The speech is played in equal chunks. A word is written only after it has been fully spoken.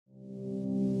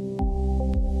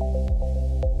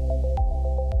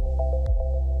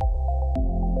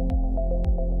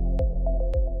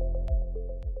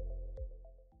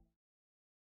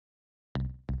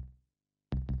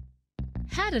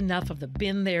Had enough of the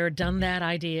been there, done that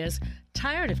ideas?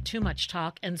 Tired of too much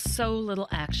talk and so little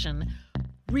action?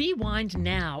 Rewind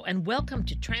now and welcome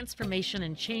to Transformation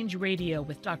and Change Radio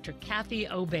with Dr. Kathy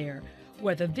Obear,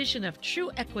 where the vision of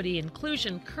true equity,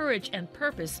 inclusion, courage, and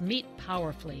purpose meet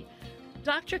powerfully.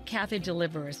 Dr. Kathy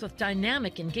delivers with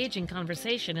dynamic, engaging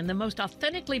conversation and the most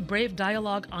authentically brave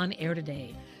dialogue on air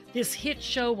today. This hit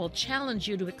show will challenge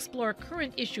you to explore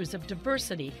current issues of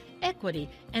diversity, equity,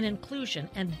 and inclusion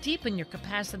and deepen your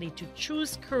capacity to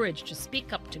choose courage to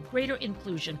speak up to greater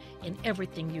inclusion in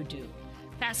everything you do.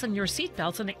 Fasten your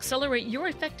seatbelts and accelerate your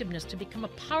effectiveness to become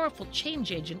a powerful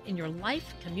change agent in your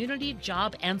life, community,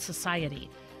 job, and society.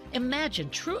 Imagine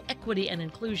true equity and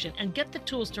inclusion and get the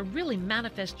tools to really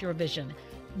manifest your vision.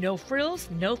 No frills,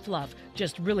 no fluff,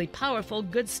 just really powerful,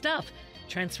 good stuff.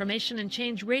 Transformation and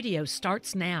Change Radio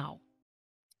starts now.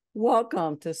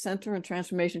 Welcome to Center and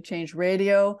Transformation Change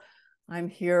Radio. I'm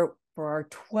here for our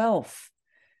 12th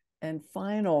and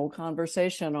final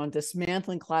conversation on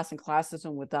dismantling class and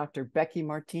classism with Dr. Becky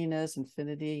Martinez,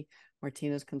 Infinity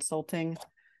Martinez Consulting.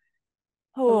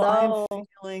 Oh, Hello. I'm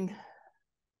feeling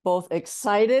both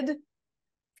excited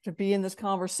to be in this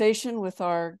conversation with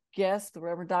our guest, the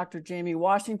Reverend Dr. Jamie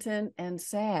Washington, and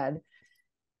sad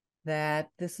that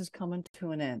this is coming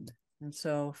to an end. And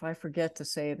so if I forget to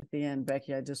say it at the end,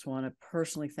 Becky, I just want to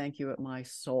personally thank you at my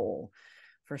soul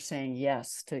for saying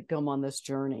yes to come on this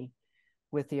journey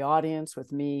with the audience,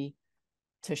 with me,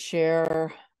 to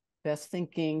share best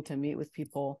thinking, to meet with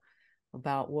people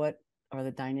about what are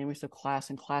the dynamics of class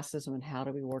and classism and how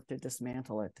do we work to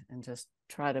dismantle it and just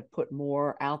try to put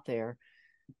more out there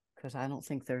because I don't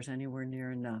think there's anywhere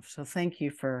near enough. So thank you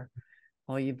for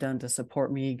all you've done to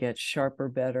support me get sharper,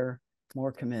 better,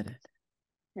 more committed.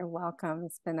 You're welcome.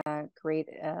 It's been a great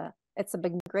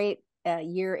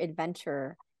year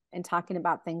adventure in talking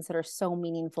about things that are so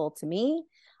meaningful to me,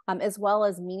 as well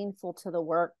as meaningful to the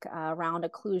work around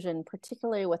inclusion,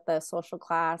 particularly with the social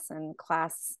class and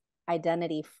class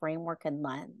identity framework and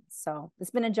lens. So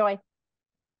it's been a joy.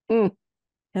 And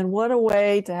what a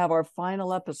way to have our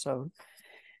final episode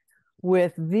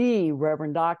with the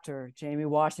Reverend Dr. Jamie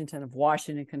Washington of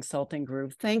Washington Consulting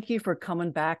Group. Thank you for coming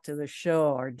back to the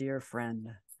show, our dear friend.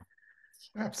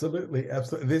 Absolutely.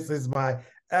 Absolutely. This is my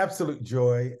absolute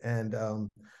joy. And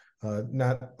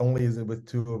not only is it with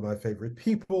two of my favorite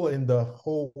people in the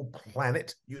whole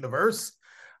planet universe,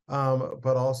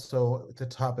 but also it's a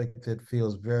topic that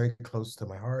feels very close to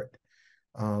my heart,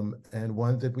 and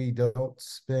one that we don't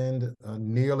spend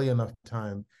nearly enough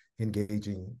time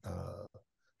engaging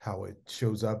how it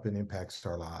shows up and impacts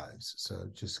our lives. So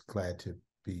just glad to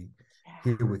be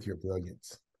here with your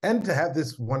brilliance and to have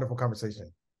this wonderful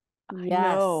conversation. Yes.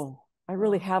 I know. I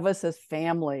really have us as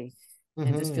family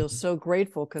and just feel so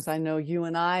grateful because I know you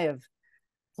and I have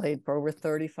played for over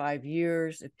 35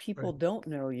 years. If people don't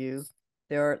know you,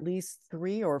 there are at least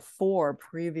 3 or 4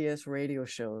 previous radio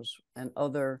shows and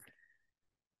other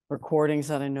recordings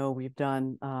that I know we've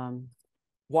done.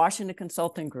 Washington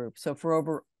Consulting Group. So for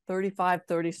over 35,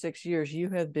 36 years, you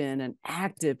have been an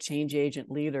active change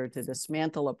agent leader to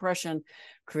dismantle oppression,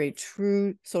 create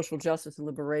true social justice and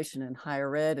liberation in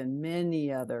higher ed and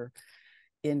many other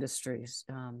industries.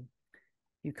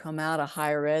 You come out of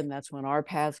higher ed, and that's when our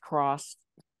paths crossed.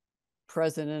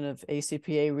 President of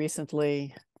ACPA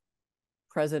recently,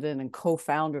 president and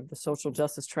co-founder of the Social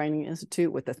Justice Training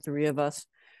Institute with the 3 of us,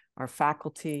 our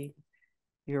faculty,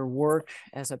 your work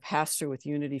as a pastor with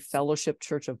Unity Fellowship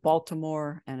Church of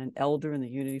Baltimore and an elder in the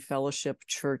Unity Fellowship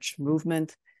Church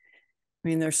movement. I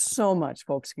mean, there's so much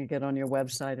folks can get on your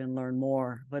website and learn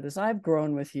more. But as I've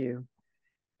grown with you,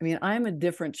 I mean, I'm a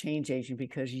different change agent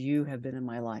because you have been in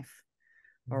my life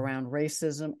around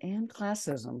racism and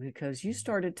classism, because you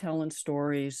started telling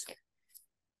stories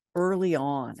early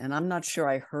on. And I'm not sure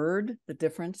I heard the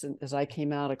difference as I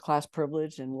came out of class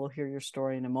privilege, and we'll hear your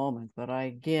story in a moment. But I,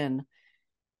 again,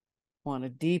 want to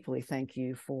deeply thank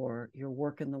you for your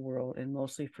work in the world and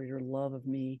mostly for your love of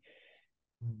me,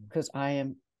 because I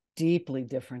am deeply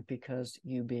different because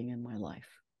you being in my life.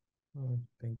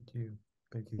 Thank you.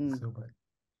 Thank you so much.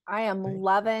 I am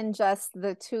loving just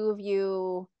the 2 of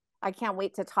you. I can't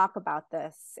wait to talk about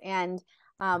this. And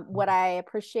what I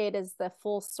appreciate is the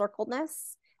full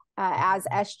circledness. As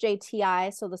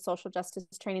SJTI, so the Social Justice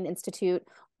Training Institute,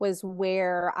 was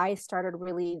where I started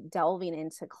really delving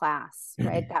into class,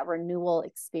 right? That renewal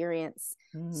experience.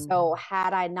 So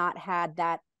had I not had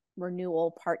that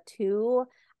renewal part 2,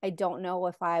 I don't know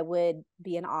if I would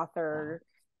be an author,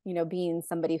 you know, being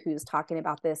somebody who's talking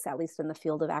about this, at least in the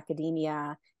field of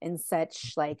academia, in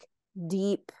such like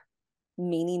deep,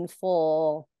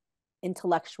 meaningful,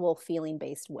 intellectual,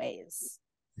 feeling-based ways.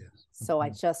 Yes. So I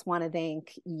just want to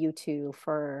thank you two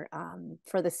for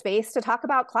the space to talk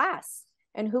about class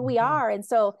and who we are. And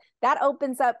so that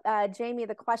opens up, Jamie,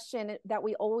 the question that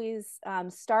we always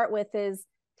start with is,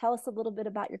 tell us a little bit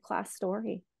about your class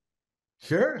story.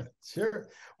 Sure.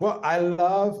 Well, I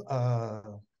love,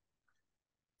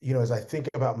 as I think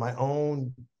about my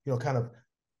own, kind of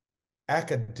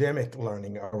academic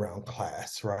learning around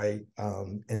class, right?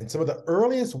 And some of the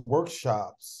earliest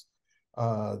workshops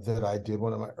that I did,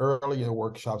 one of my earlier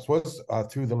workshops was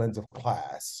through the lens of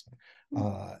class.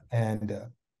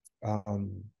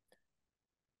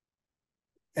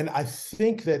 And I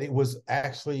think that it was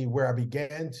actually where I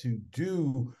began to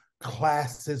do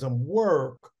classism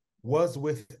work was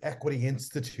with Equity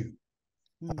Institute.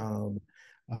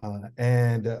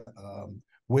 And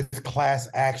with class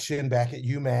action back at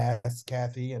UMass,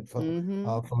 Kathy and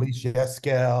Felicia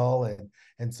Eskel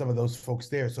and some of those folks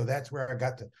there. So that's where I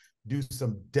got to do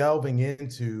some delving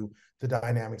into the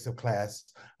dynamics of class,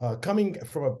 coming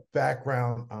from a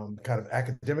background kind of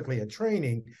academically and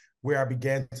training, where I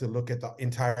began to look at the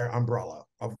entire umbrella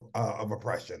of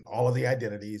oppression, all of the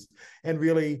identities, and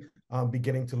really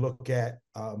beginning to look at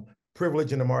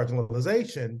privilege and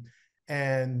marginalization,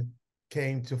 and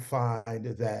came to find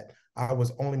that I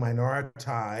was only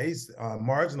marginalized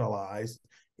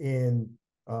in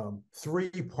three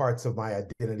parts of my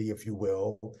identity, if you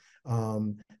will,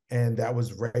 and that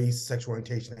was race, sexual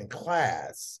orientation, and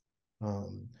class,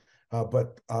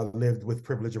 but lived with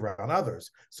privilege around others.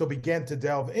 So began to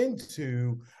delve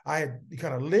into, I had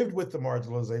kind of lived with the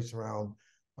marginalization around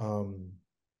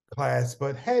class,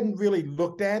 but hadn't really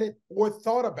looked at it or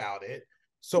thought about it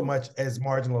so much as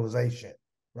marginalization,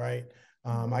 right?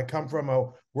 I come from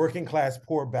a working class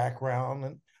poor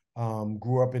background, and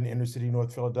grew up in inner city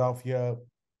North Philadelphia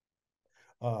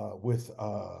with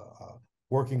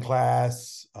working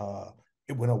class,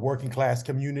 in a working class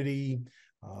community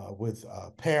with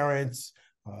parents,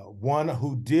 one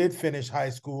who did finish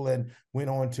high school and went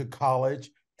on to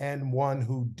college, and one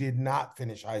who did not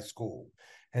finish high school.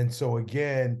 And so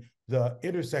again, the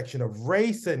intersection of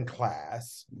race and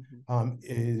class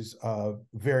is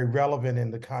very relevant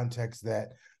in the context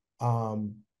that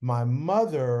my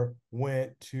mother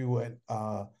went to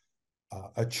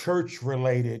a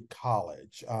church-related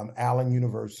college, Allen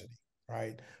University,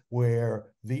 right, where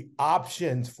the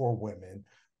options for women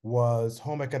was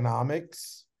home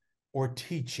economics or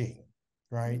teaching,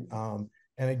 right? And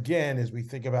again, as we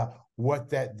think about what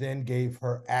that then gave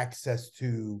her access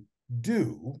to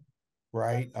do,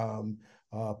 right,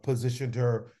 positioned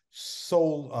her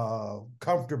so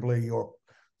comfortably or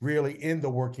really in the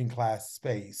working class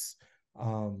space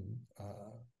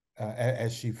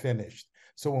as she finished.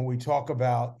 So when we talk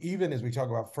about, even as we talk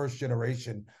about first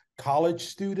generation college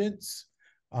students,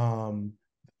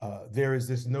 there is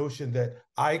this notion that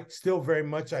I still very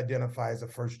much identify as a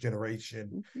first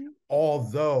generation,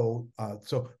 although,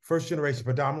 so first generation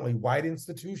predominantly white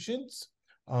institutions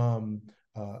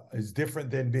is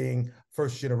different than being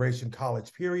first generation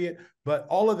college, period. But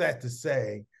all of that to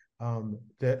say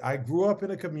that I grew up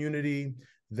in a community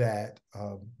that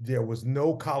there was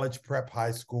no college prep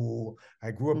high school.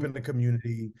 I grew up in a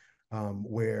community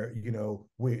where,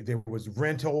 there was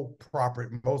rental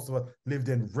property. Most of us lived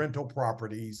in rental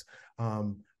properties. I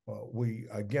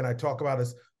talk about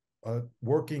as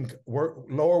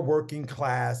lower working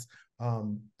class.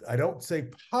 I don't say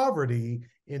poverty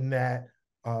in that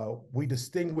we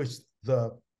distinguish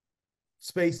the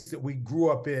space that we grew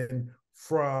up in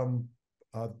from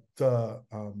the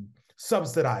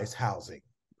subsidized housing,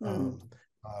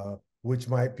 which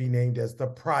might be named as the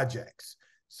projects.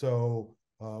 So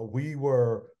we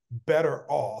were better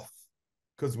off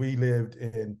because we lived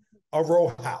in a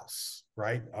row house,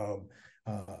 right?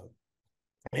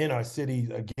 In our city,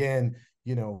 again,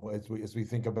 as we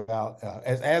think about,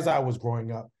 as I was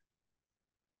growing up,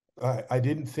 I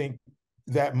didn't think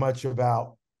that much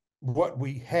about what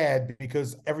we had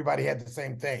because everybody had the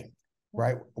same thing,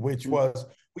 right? Which was,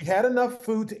 we had enough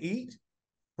food to eat,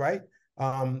 right?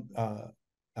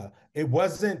 It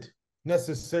wasn't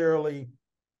necessarily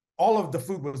all of the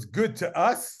food was good to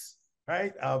us,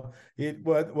 right? It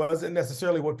wasn't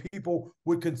necessarily what people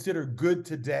would consider good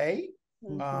today,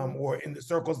 or in the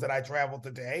circles that I travel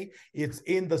today. It's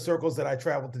in the circles that I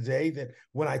travel today that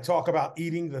when I talk about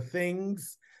eating the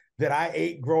things that I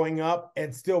ate growing up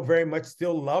and still very much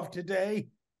still love today,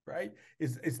 right?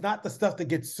 It's not the stuff that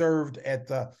gets served at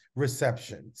the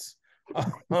receptions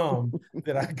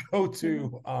that I go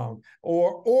to,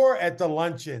 or at the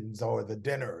luncheons or the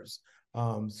dinners.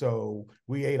 So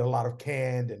we ate a lot of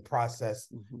canned and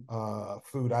processed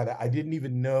food. I didn't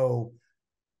even know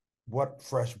what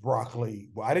fresh broccoli.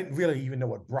 Well, I didn't really even know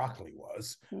what broccoli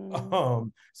was.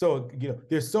 Mm. So,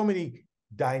 there's so many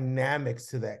dynamics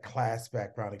to that class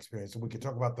background experience. So we could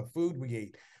talk about the food we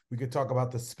ate. We could talk about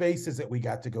the spaces that we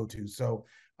got to go to. So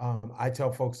I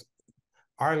tell folks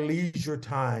our leisure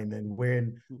time and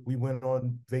when we went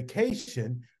on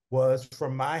vacation was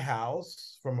from my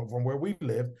house, from where we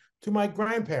lived, to my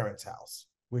grandparents' house,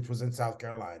 which was in South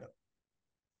Carolina.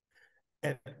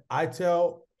 And I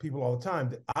tell people all the time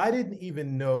that I didn't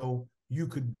even know you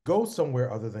could go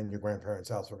somewhere other than your grandparents'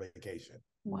 house for vacation.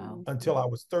 Wow. Until I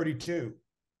was 32.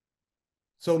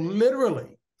 So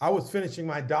literally, I was finishing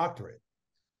my doctorate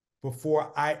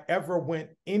before I ever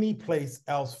went any place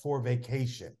else for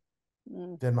vacation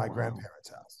than my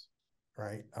grandparents' house,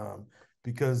 right?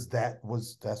 Because that's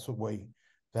what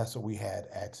we had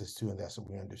access to, and that's what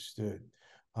we understood.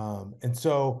 And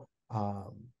so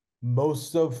I'm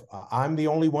the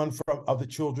only one of the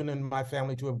children in my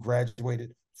family to have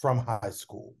graduated from high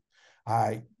school.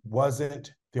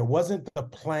 There wasn't the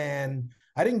plan.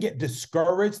 I didn't get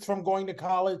discouraged from going to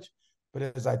college, but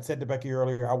as I said to Becky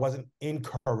earlier, I wasn't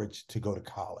encouraged to go to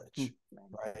college,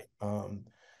 right?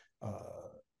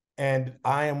 And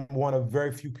I am one of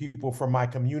very few people from my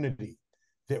community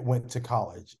that went to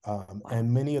college.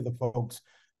 And many of the folks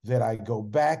that I go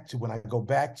back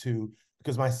to,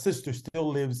 because my sister still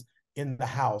lives in the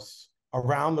house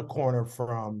around the corner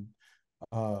from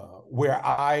where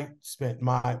I spent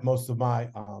most of my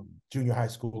junior high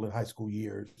school and high school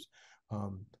years.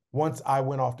 Once I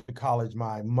went off to college,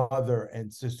 my mother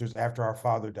and sisters, after our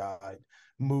father died,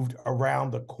 moved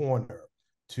around the corner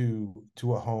to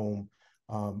a home,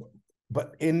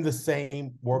 but in the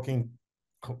same working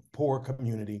poor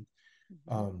community.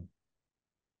 And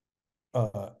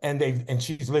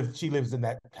she lives in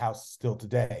that house still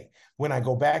today. When I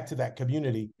go back to that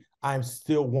community, I'm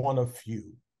still one of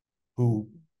few who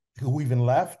even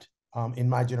left in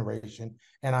my generation,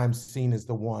 and I'm seen as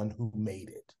the one who made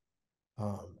it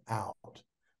out.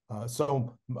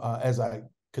 So as I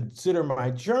consider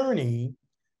my journey,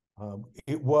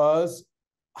 it was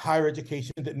higher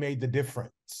education that made the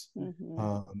difference.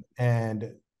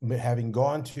 And having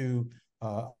gone to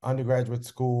undergraduate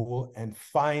school and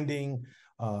finding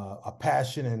a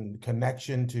passion and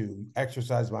connection to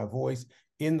exercise my voice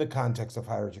in the context of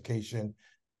higher education,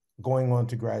 going on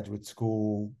to graduate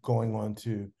school, going on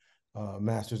to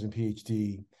master's and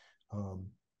PhD,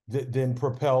 that then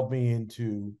propelled me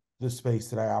into the space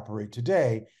that I operate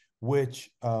today, which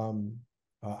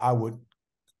I would,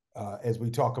 as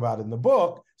we talk about in the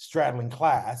book, straddling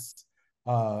class,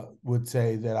 would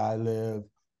say that I live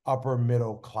upper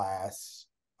middle class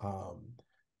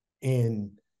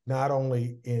in not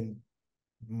only in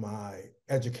my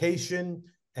education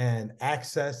and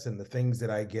access and the things that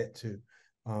I get to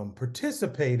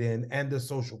participate in, and the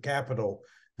social capital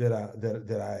that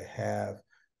I have,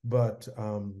 but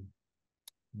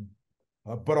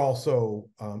also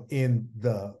in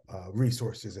the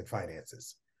resources and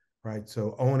finances, right?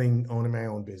 So owning my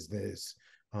own business,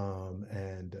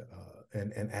 and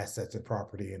assets and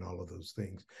property and all of those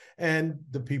things, and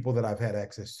the people that I've had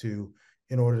access to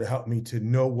in order to help me to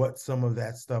know what some of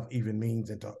that stuff even means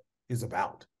and is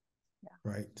about,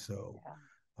 right? So,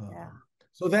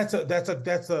 so that's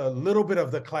a little bit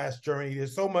of the class journey.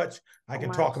 There's so much I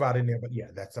can talk about in there, but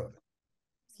that's some of it.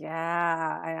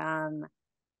 Yeah,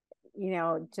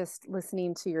 just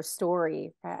listening to your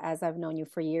story as I've known you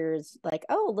for years, like,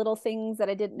 little things that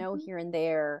I didn't know here and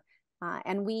there.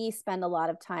 And we spend a lot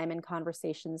of time in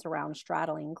conversations around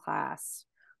straddling class.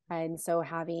 Right? And so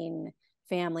having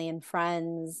family and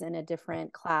friends in a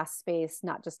different class space,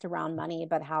 not just around money,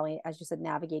 but how, as you said,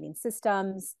 navigating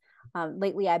systems.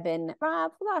 Lately, I've been,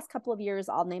 for the last couple of years,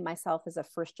 I'll name myself as a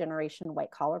first generation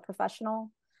white collar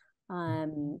professional,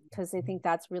 because I think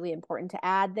that's really important to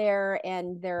add there.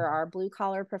 And there are blue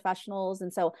collar professionals.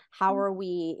 And so how are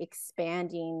we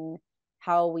expanding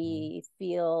how we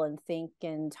feel and think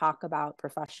and talk about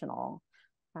professional,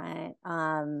 right?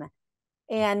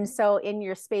 And so in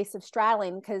your space of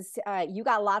straddling, because you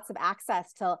got lots of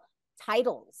access to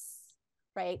titles,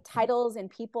 right? Titles and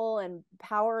people and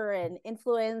power and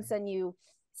influence, and you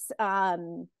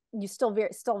still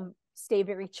stay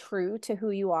very true to who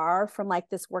you are from like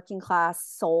this working class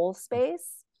soul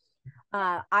space.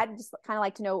 I'd just kind of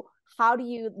like to know, how do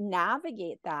you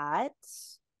navigate that,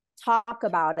 talk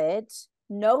about it,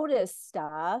 notice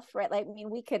stuff, right? Like, I mean,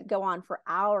 we could go on for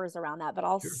hours around that, but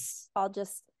I'll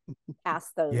just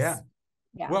ask those. Yeah.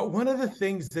 Well, one of the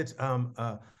things that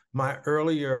my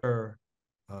earlier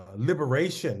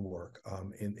liberation work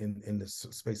in the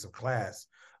space of class,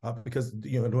 because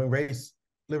doing race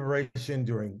liberation,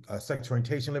 during sexual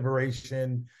orientation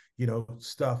liberation,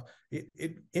 stuff.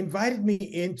 It invited me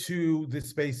into the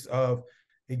space of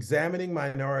examining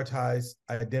minoritized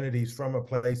identities from a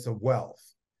place of wealth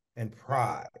and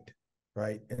pride,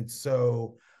 right? And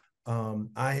so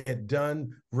I had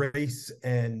done race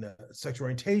and sexual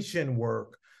orientation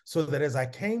work so that as I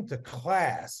came to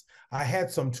class, I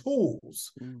had some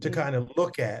tools to kind of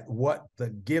look at what the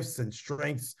gifts and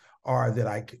strengths are that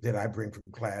I bring from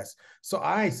class. So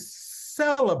I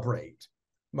celebrate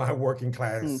my working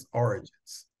class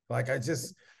origins. Like I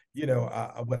just,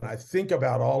 when I think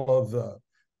about all of the,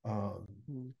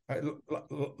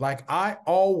 I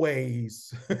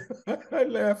always, I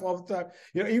laugh all the time.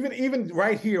 Even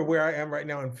right here where I am right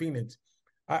now in Phoenix,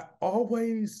 I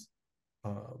always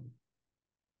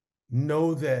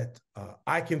know that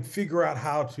I can figure out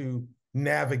how to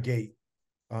navigate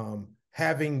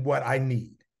having what I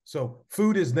need. So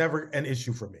food is never an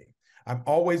issue for me. I'm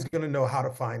always going to know how to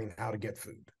find and how to get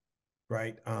food,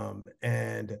 right?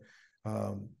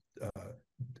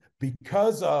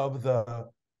 Because of the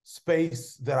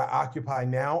space that I occupy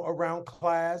now around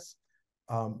class,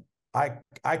 I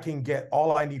can get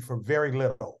all I need for very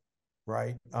little,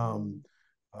 right?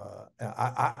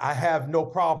 I have no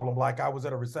problem. Like I was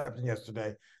at a reception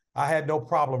yesterday, I had no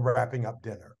problem wrapping up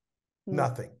dinner.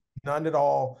 Nothing, none at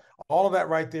all. All of that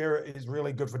right there is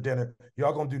really good for dinner.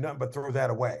 Y'all gonna do nothing but throw that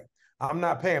away. I'm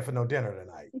not paying for no dinner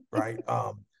tonight, right?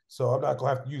 So I'm not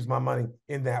gonna have to use my money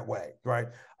in that way, right?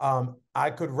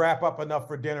 I could wrap up enough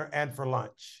for dinner and for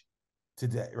lunch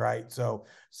today, right?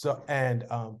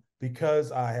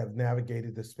 Because I have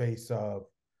navigated the space of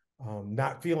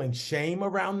not feeling shame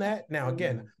around that. Now,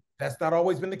 again, that's not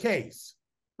always been the case,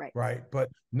 right? But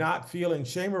not feeling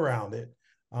shame around it,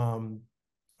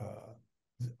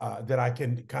 that I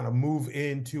can kind of move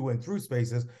into and through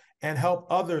spaces and help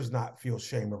others not feel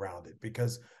shame around it.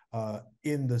 Because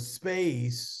in the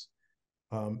space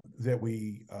that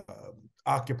we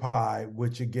occupy,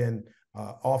 which again,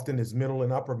 often is middle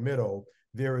and upper middle,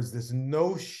 there is this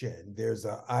notion, there's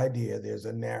an idea, there's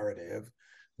a narrative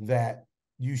that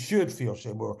you should feel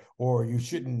shame, or you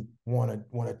shouldn't want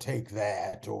to take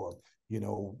that, or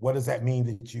what does that mean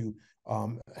that you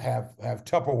have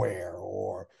Tupperware,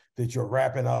 or that you're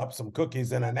wrapping up some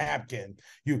cookies in a napkin?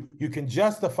 You can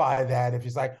justify that if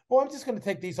it's like, oh, I'm just going to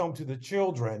take these home to the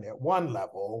children at one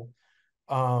level,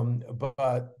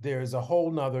 but there's a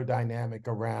whole nother dynamic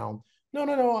around.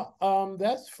 No,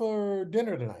 that's for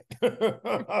dinner tonight.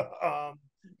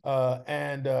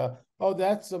 Oh,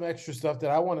 that's some extra stuff that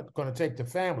I going to take to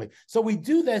family. So we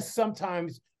do that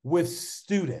sometimes with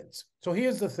students. So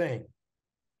here's the thing: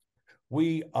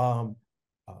 we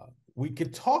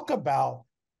could talk about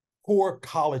poor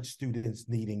college students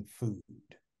needing food,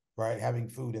 right? Having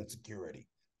food insecurity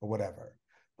or whatever.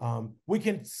 We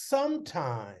can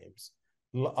sometimes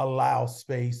allow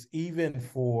space even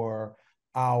for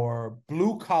our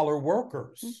blue collar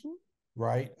workers,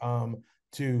 right?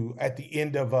 To at the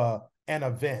end of an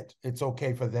event, it's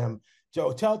okay for them.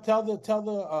 Joe, tell the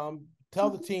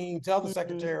team, tell the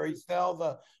secretaries, tell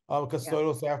the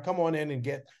custodial staff, come on in and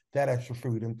get that extra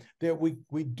food. And that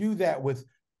we do that with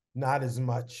not as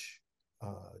much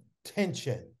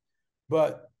tension,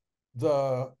 but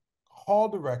the hall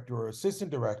director or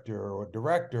assistant director or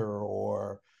director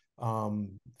or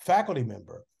faculty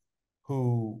member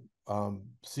who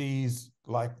sees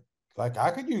like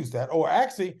I could use that, or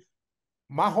actually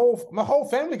my whole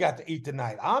family got to eat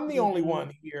tonight. I'm the only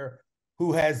one here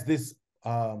who has this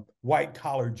white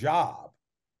collar job.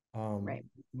 My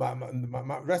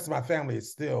rest of my family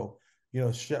is still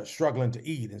struggling to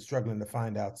eat and struggling to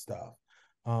find out stuff.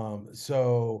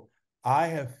 So I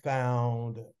have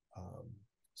found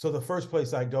so the first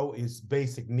place I go is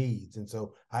basic needs, and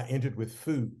so I entered with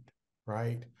food,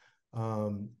 right?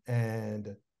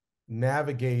 And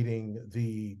navigating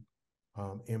the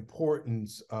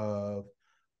importance of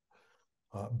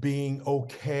being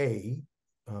okay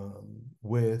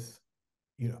with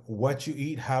what you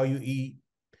eat, how you eat,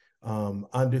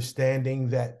 understanding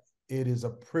that it is a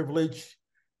privilege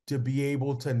to be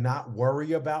able to not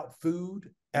worry about food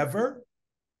ever,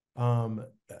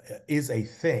 is a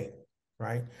thing,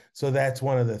 right? So that's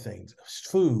one of the things: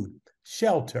 food,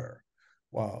 shelter,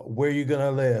 where you're going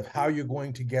to live, how you're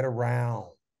going to get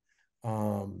around,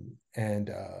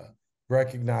 and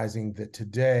recognizing that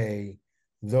today,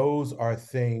 those are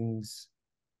things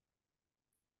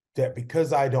that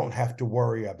because I don't have to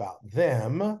worry about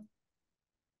them,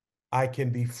 I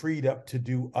can be freed up to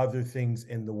do other things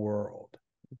in the world.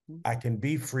 I can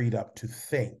be freed up to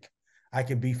think. I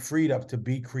can be freed up to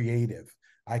be creative.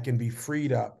 I can be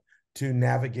freed up to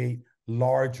navigate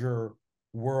larger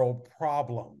world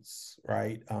problems,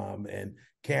 right? And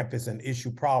campus and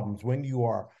issue problems, when you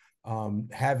are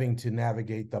having to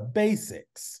navigate the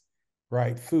basics,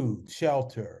 right? Food,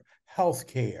 shelter,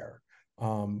 healthcare.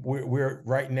 We're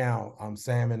right now,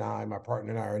 Sam and I, my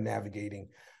partner and I, are navigating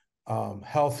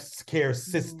healthcare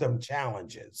system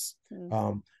challenges,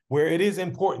 where it is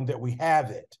important that we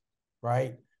have it,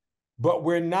 right? But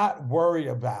we're not worried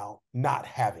about not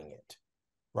having it,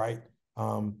 right?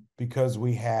 Because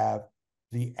we have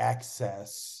the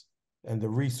access and the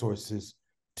resources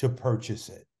to purchase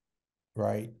it,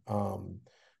 right?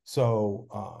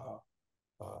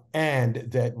 And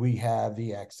that we have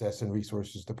the access and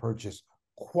resources to purchase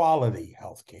quality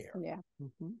healthcare,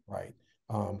 right?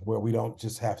 Where we don't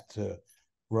just have to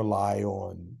rely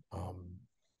on,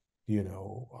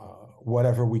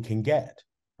 whatever we can get,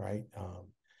 right?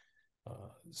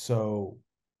 So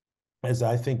as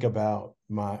I think about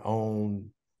my own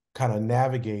kind of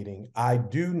navigating, I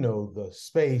do know the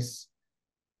space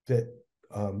that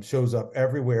shows up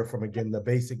everywhere, from, again, the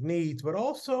basic needs, but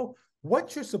also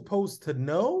what you're supposed to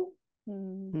know,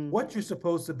 what you're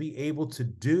supposed to be able to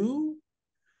do,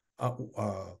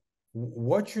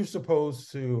 what you're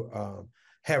supposed to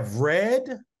have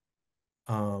read,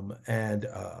 and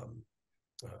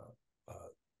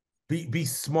be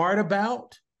smart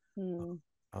about,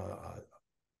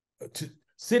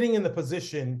 sitting in the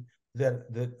position that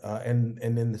and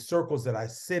in the circles that I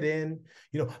sit in,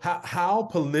 how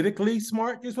politically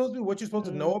smart you're supposed to be, what you're supposed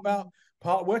to know about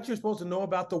what you're supposed to know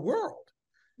about the world.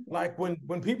 Like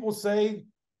when people say,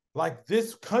 like,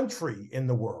 this country in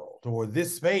the world or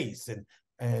this space,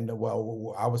 and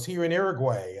well, I was here in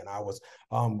Uruguay, and I was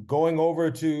going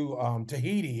over to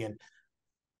Tahiti, and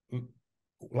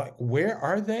like, where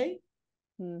are they?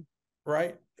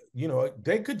 Right?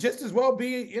 They could just as well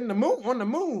be on the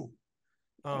moon.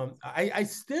 I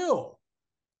still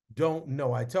don't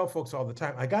know. I tell folks all the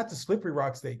time, I got to Slippery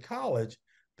Rock State College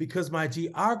because my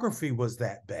geography was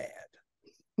that bad.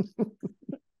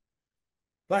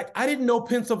 Like, I didn't know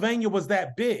Pennsylvania was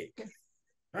that big,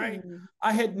 right?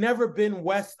 I had never been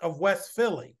west of West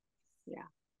Philly. Yeah.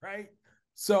 Right?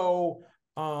 So,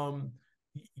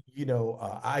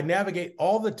 I navigate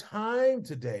all the time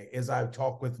today as I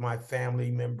talk with my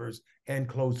family members and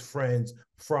close friends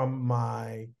from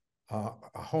my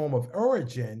home of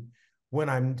origin, when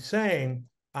I'm saying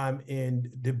I'm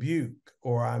in Dubuque,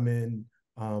 or I'm in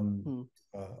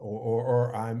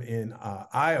or I'm in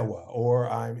Iowa, or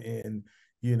I'm in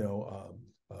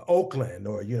Oakland,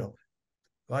 or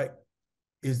like,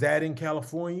 is that in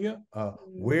California?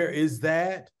 Where is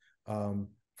that?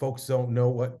 Folks don't know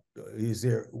what is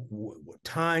there, what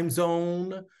time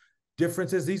zone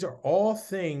differences. These are all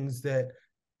things that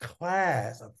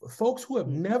folks who have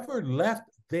never left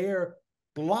their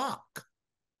block,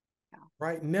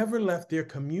 right? Never left their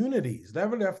communities,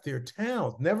 never left their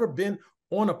towns, never been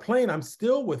on a plane. I'm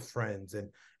still with friends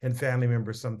and family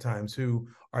members sometimes who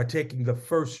are taking the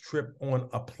first trip on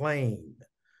a plane,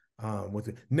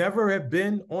 never have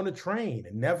been on a train,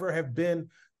 and never have been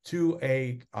to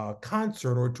a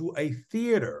concert or to a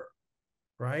theater,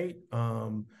 right?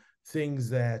 Things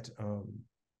that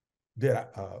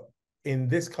in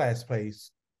this class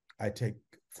place, I take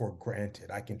for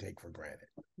granted. I can take for granted.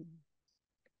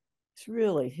 It's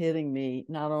really hitting me,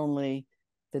 not only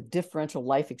the differential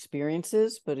life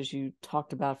experiences, but as you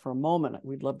talked about for a moment,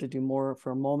 we'd love to do more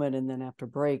for a moment, and then after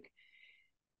break,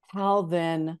 how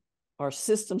then our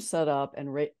system set up and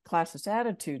classist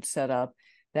attitude set up,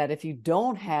 that if you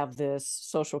don't have this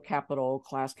social capital,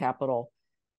 class capital,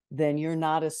 then you're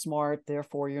not as smart,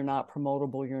 therefore you're not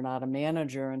promotable, you're not a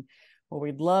manager. And well,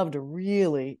 we'd love to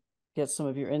really get some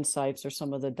of your insights or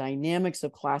some of the dynamics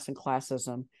of class and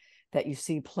classism that you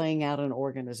see playing out in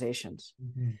organizations.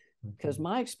 Because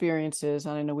my experience is,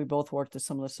 and I know we both worked at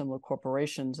some of the similar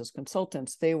corporations as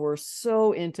consultants, they were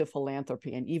so into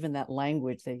philanthropy and even that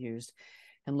language they used.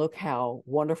 And look how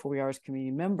wonderful we are as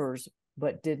community members,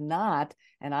 but did not,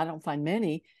 and I don't find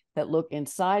many that look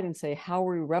inside and say, how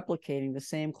are we replicating the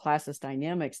same classist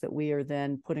dynamics that we are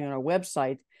then putting on our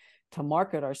website to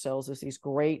market ourselves as these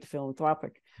great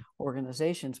philanthropic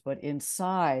organizations, but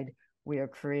inside we are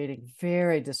creating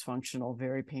very dysfunctional,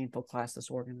 very painful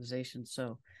classist organizations.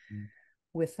 So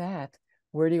with that,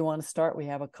 where do you want to start? We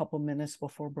have a couple minutes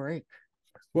before break.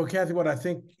 Well, Kathy, what I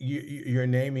think you're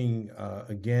naming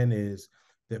again is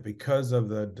that because of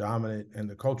the dominant and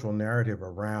the cultural narrative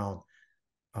around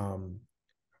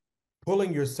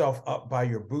pulling yourself up by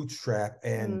your bootstrap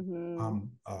and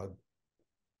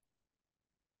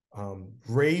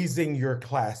raising your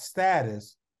class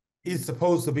status is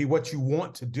supposed to be what you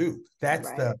want to do.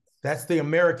 That's the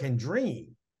American dream,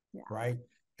 right?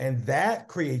 And that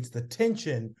creates the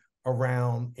tension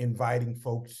around inviting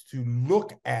folks to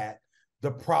look at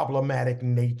the problematic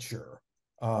nature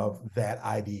of that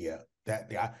idea,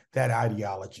 that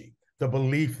ideology, the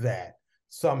belief that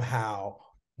somehow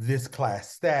this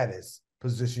class status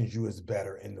positions you as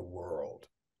better in the world,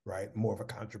 right? More of a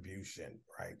contribution,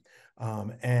 right?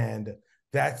 And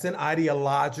that's an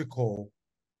ideological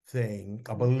thing,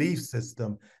 a belief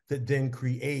system that then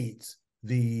creates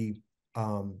the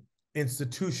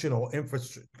institutional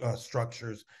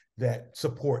infrastructures that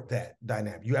support that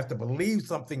dynamic. You have to believe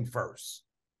something first,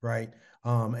 right?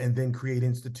 And then create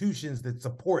institutions that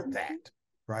support that,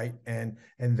 right? And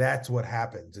that's what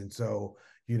happens. And so,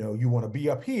 you know, you want to be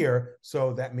up here,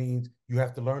 so that means you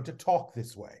have to learn to talk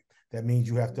this way. That means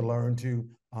you have to learn to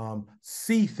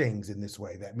see things in this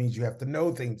way. That means you have to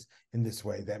know things in this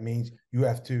way. That means you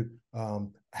have to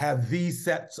have these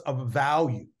sets of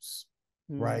values,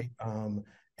 right?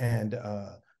 And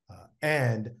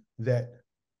that,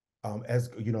 as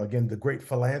you know, again, the great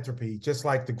philanthropy, just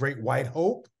like the great white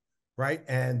hope, right?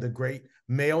 And the great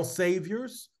male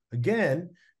saviors, again,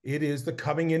 it is the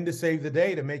coming in to save the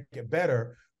day to make it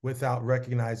better, without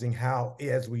recognizing how,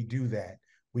 as we do that,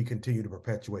 we continue to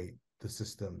perpetuate the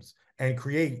systems and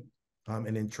create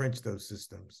and entrench those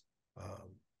systems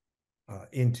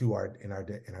into our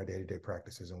day-to-day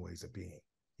practices and ways of being.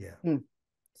 Yeah.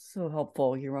 So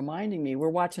helpful. You're reminding me, we're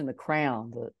watching The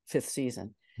Crown, the 5th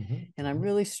season. And I'm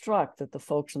really struck that the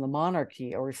folks in the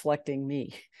monarchy are reflecting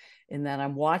me, in that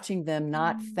I'm watching them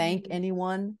not thank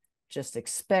anyone, just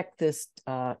expect this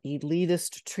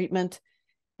elitist treatment.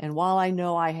 And while I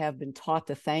know I have been taught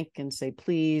to thank and say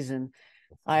please, and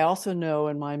I also know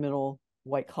in my middle,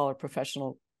 white collar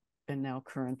professional and now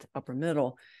current upper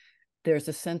middle, there's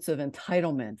a sense of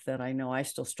entitlement that I know I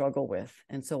still struggle with.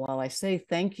 And so while I say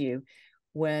thank you,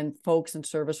 when folks in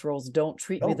service roles don't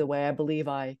treat me the way I believe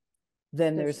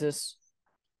then there's this.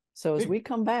 So as we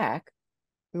come back,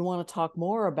 we want to talk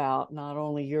more about not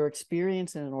only your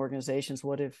experience in organizations,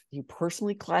 what have you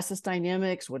personally, classist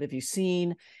dynamics, what have you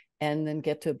seen, and then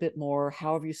get to a bit more,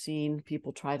 how have you seen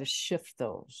people try to shift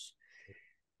those?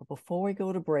 But before we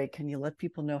go to break, can you let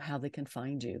people know how they can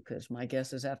find you? Because my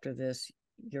guess is after this,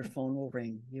 your phone will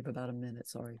ring. You have about a minute,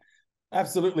 sorry.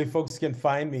 Absolutely. Folks can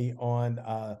find me on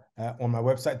my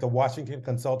website,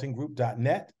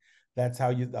 thewashingtonconsultinggroup.net. That's how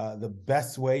you, the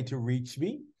best way to reach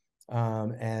me.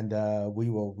 And we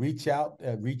will reach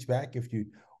back if you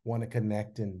want to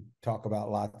connect and talk about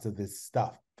lots of this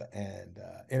stuff and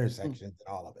intersections and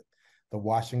all of it.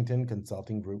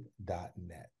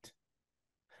 thewashingtonconsultinggroup.net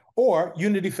or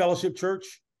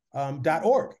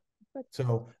unityfellowshipchurch.org.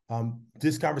 So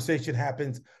this conversation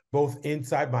happens both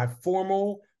inside my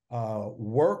formal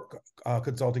work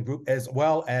consulting group as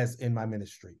well as in my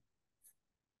ministry.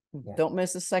 Yeah. Don't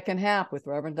miss the second half with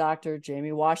Reverend Dr.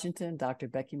 Jamie Washington, Dr.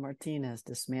 Becky Martinez,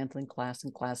 Dismantling Class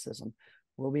and Classism.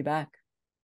 We'll be back.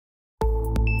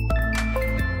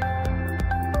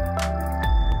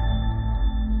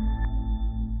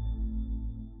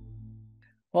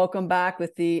 Welcome back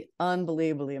with the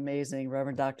unbelievably amazing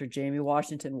Reverend Dr. Jamie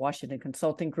Washington, Washington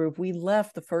Consulting Group. We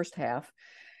left the first half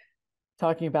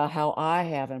talking about how I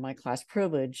have in my class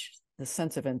privilege the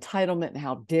sense of entitlement and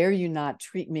how dare you not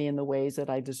treat me in the ways that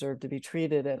I deserve to be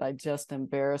treated, and I just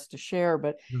embarrassed to share.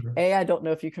 But I don't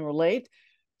know if you can relate,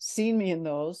 seen me in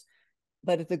those.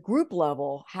 But at the group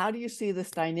level, how do you see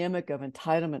this dynamic of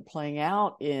entitlement playing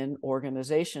out in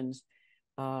organizations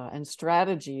and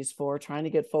strategies for trying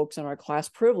to get folks in our class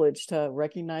privilege to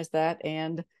recognize that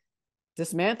and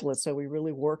dismantle it so we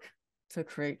really work to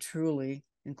create truly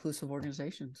inclusive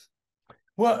organizations?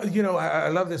 Well, you know, I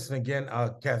love this. And again,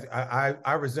 Kathy,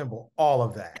 I resemble all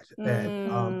of that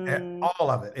and all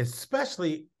of it,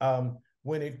 especially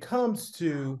when it comes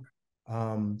to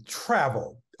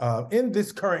travel in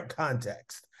this current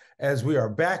context, as we are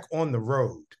back on the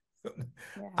road.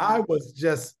 I was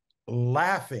just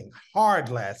laughing hard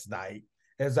last night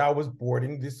as I was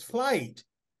boarding this flight.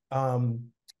 And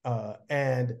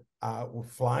we're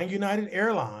flying United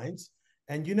Airlines.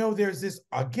 And, you know, there's this,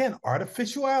 again,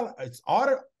 it's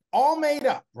all made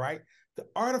up, right? The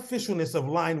artificialness of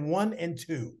line 1 and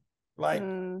 2. Like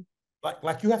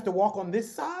you have to walk on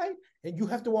this side and you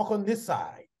have to walk on this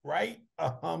side, right?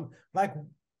 Like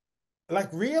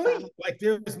really? Like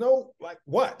there's no, like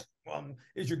what?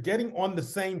 Is you're getting on the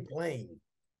same plane.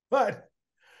 But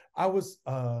I was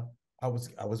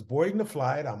boarding the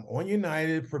flight. I'm on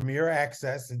United, Premier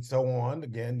Access, and so on.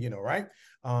 Again, you know, right?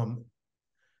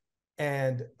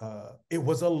 And it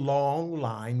was a long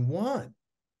line 1,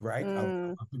 right?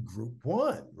 Of the group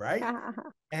 1, right?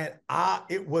 And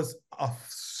it was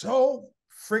so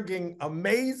frigging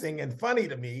amazing and funny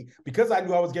to me because I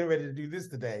knew I was getting ready to do this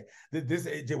today. That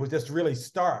it was just really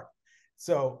stark.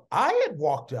 So I had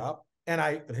walked up and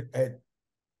I had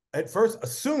at first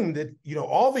assumed that,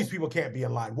 all these people can't be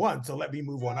in line one, so let me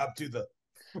move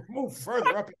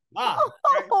further up in line.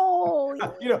 Right? Oh,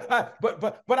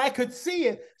 but I could see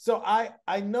it, so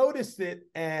I noticed it,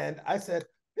 and I said,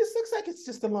 "This looks like it's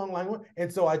just a long line one." And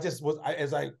so I just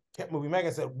as I kept moving back,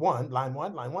 I said, line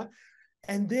one,"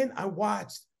 and then I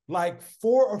watched like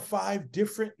 4 or 5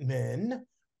 different men.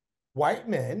 White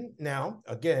men. Now,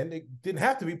 again, it didn't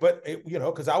have to be, but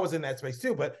because I was in that space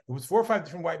too. But it was 4 or 5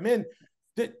 different white men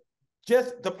that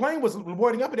just the plane was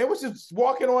boarding up, and they was just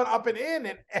walking on up and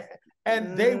in,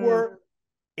 and they were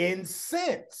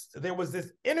incensed. There was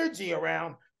this energy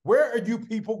around. Where are you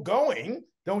people going?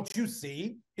 Don't you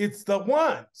see? It's the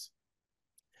ones.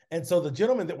 And so the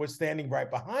gentleman that was standing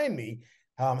right behind me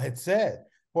had said,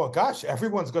 "Well, gosh,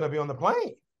 everyone's going to be on the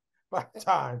plane by the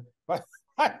time." But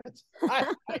I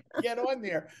get on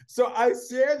there. So I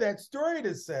share that story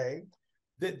to say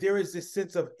that there is this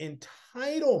sense of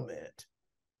entitlement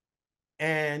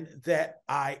and that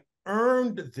I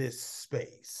earned this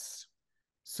space.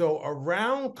 So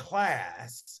around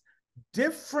class,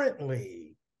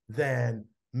 differently than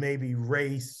maybe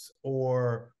race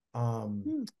or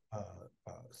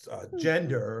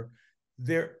gender,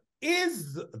 there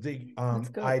is the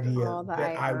idea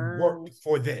that I worked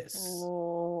for this.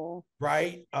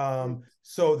 Right?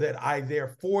 So that I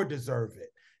therefore deserve it.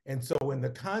 And so in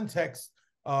the context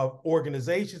of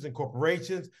organizations and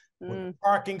corporations, when the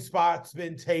parking spot's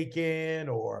been taken,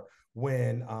 or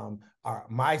when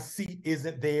my seat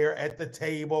isn't there at the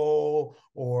table,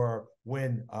 or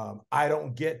when I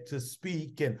don't get to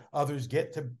speak and others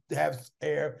get to have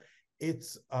air,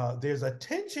 it's there's a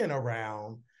tension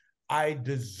around, I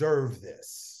deserve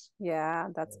this. Yeah,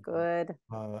 that's good.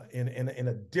 In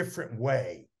a different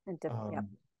way. Yep.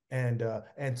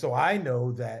 And so I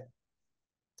know that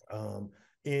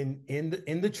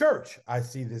in the church, I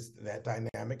see that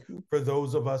dynamic for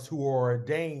those of us who are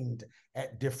ordained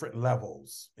at different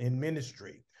levels in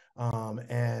ministry.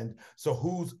 And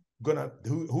so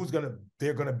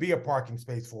they're gonna be a parking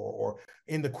space for, or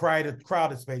in the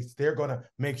crowded space, they're gonna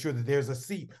make sure that there's a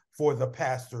seat for the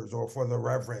pastors or for the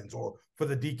reverends or for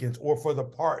the deacons or for the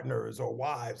partners or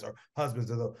wives or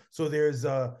husbands. So there's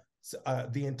the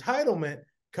entitlement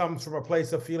comes from a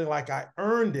place of feeling like I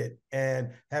earned it,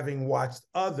 and having watched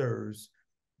others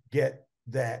get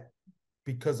that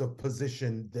because of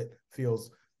position that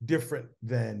feels different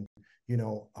than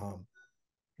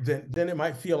than it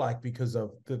might feel like because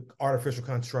of the artificial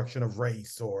construction of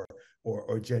race or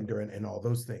gender and all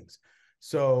those things.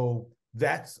 So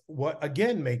that's what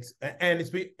again makes, and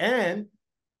it's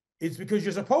because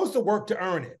you're supposed to work to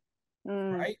earn it,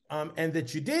 right? And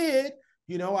that you did.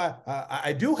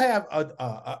 I do have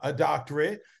a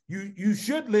doctorate. You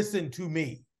should listen to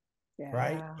me,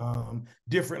 right?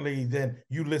 Differently than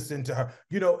you listen to her.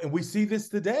 And we see this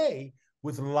today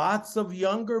with lots of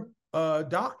younger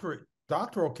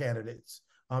doctoral candidates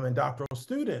and doctoral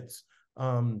students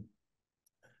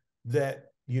that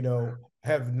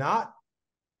have not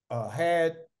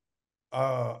had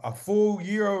a full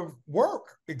year of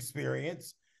work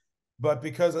experience, but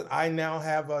because I now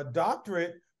have a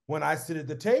doctorate, when I sit at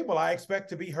the table, I expect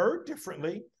to be heard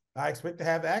differently. I expect to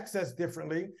have access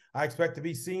differently. I expect to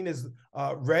be seen as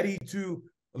ready to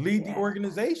lead the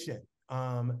organization.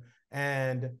 And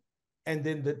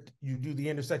then you do the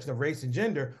intersection of race and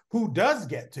gender. Who does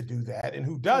get to do that and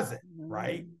who doesn't,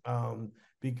 right?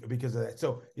 Because of that.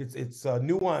 So it's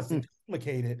nuanced and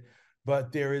complicated,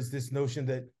 but there is this notion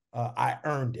that I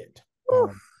earned it.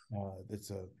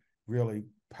 It's a really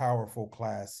powerful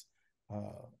class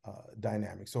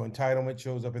dynamic. So entitlement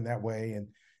shows up in that way,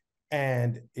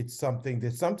 and it's something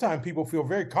that sometimes people feel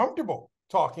very comfortable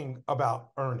talking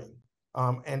about earning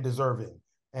and deserving,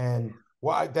 and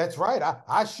why that's right,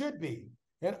 I should be.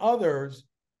 And others,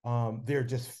 they're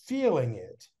just feeling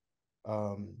it,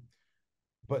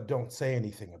 but don't say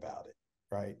anything about it,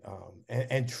 right?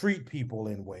 And treat people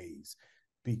in ways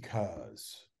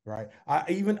because, right? I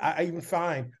even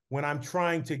find when I'm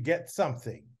trying to get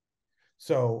something.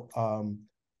 So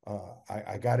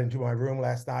I got into my room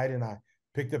last night and I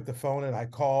picked up the phone and I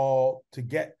called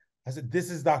I said,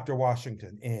 "This is Dr.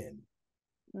 Washington in,"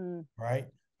 right?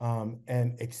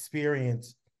 And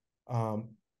experience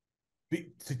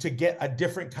to get a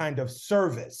different kind of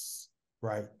service,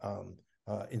 right?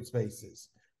 In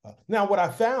spaces. Now, what I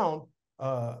found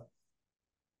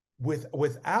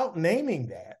without naming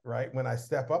that, right? When I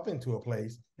step up into a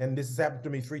place, and this has happened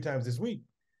to me 3 times this week,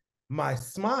 my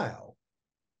smile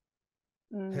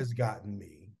has gotten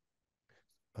me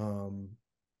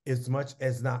as much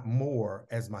as not more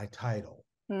as my title.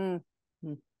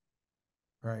 Mm-hmm.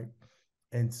 Right.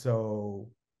 And so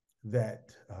that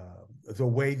the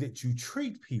way that you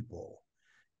treat people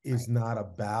is not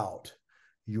about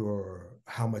your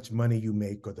how much money you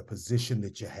make or the position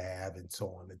that you have and so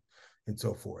on and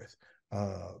so forth.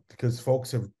 Because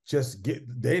folks have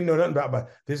they know nothing about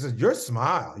this is your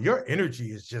smile, your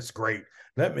energy is just great.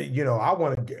 Let me, I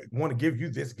want to give you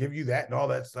this, give you that, and all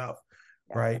that stuff,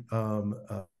 right?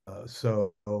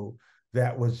 So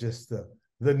that was just the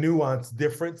nuanced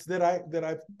difference that I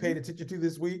paid attention to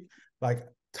this week. Like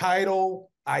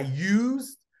title, I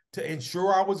used to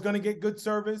ensure I was going to get good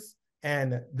service,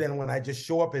 and then when I just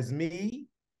show up as me,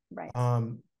 right?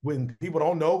 When people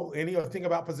don't know anything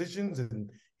about positions, and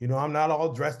I'm not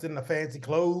all dressed in the fancy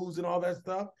clothes and all that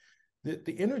stuff,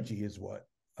 the energy is what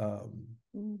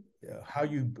how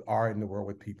you are in the world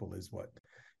with people is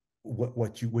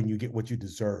what you when you get what you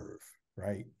deserve,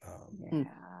 right?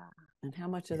 And how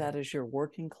much of that is your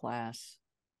working class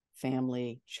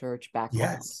family church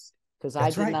background? Yes, because I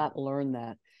did not learn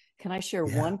that. Can I share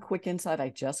one quick insight I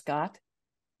just got?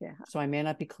 Yeah. So I may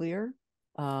not be clear.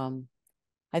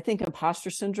 I think imposter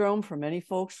syndrome for many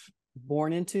folks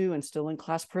born into and still in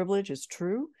class privilege is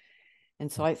true.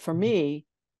 And so for me,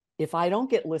 if I don't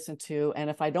get listened to and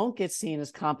if I don't get seen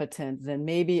as competent, then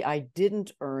maybe I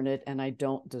didn't earn it and I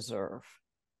don't deserve.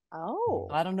 Oh,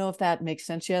 I don't know if that makes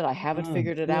sense yet. I haven't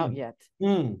figured it out yet.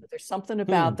 But there's something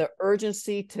about the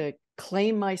urgency to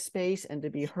claim my space and to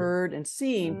be heard and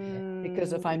seen,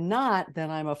 because if I'm not,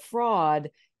 then I'm a fraud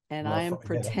and I'm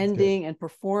pretending and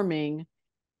performing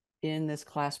in this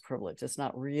class privilege. It's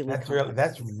not really. That's really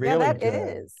that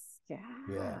good. is.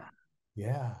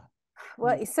 Yeah.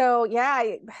 Well, so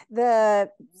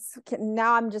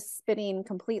now I'm just spinning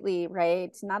completely,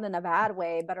 right? Not in a bad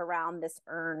way, but around this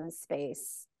earn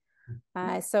space.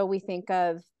 So we think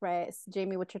of, right,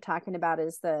 Jamie, what you're talking about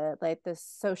is the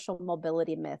social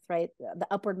mobility myth, right? The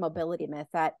upward mobility myth,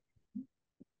 that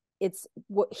it's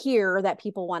here that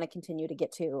people want to continue to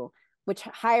get to, which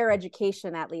higher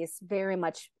education, at least, very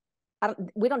much,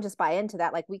 we don't just buy into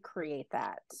that, like we create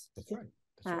that. That's right.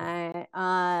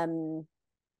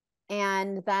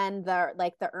 And then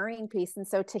the earning piece. And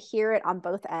so to hear it on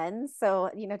both ends, so,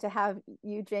 to have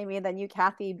you, Jamie, and then you,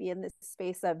 Kathy, be in this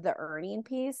space of the earning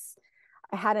piece,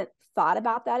 I hadn't thought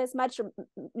about that as much. Or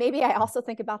maybe I also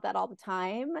think about that all the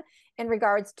time in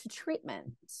regards to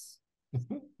treatment.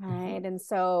 Right. And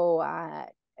so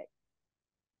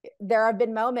there have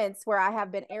been moments where I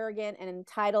have been arrogant and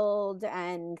entitled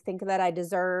and think that I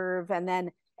deserve.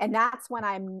 And that's when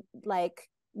I'm like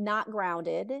not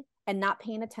grounded and not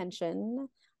paying attention.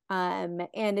 And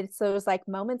it's those like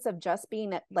moments of just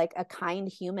being like a kind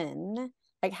human.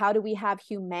 Like, how do we have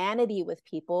humanity with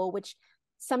people, which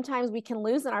sometimes we can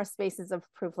lose in our spaces of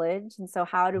privilege. And so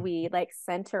how do we like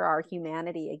center our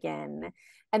humanity again?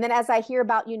 And then as I hear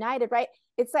about United, right,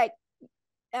 it's like,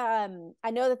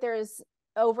 I know that there's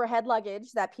overhead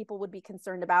luggage that people would be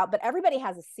concerned about, but everybody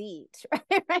has a seat,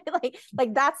 right?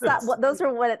 Like that's not what those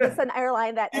are. What it's an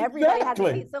airline that everybody has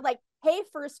a seat. So like, hey,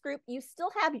 first group, you still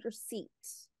have your seat.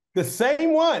 The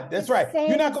same one. That's right.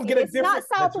 You're not going to get a different. It's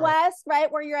not Southwest,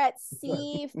 right? Where you're at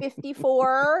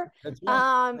C54. That's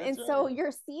right. And so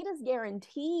your seat is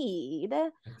guaranteed.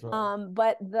 That's right.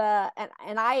 But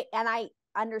I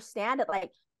understand it,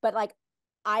 but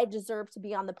I deserve to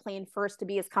be on the plane first, to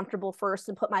be as comfortable first,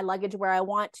 and put my luggage where I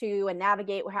want to, and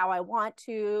navigate how I want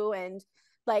to, and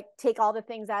like take all the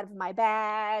things out of my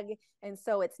bag. And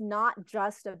so it's not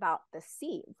just about the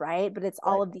seat, right? But it's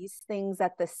all of these things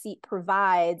that the seat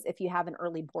provides if you have an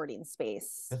early boarding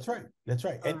space. That's right. That's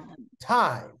right. And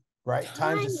time, right?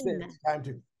 Time to sit,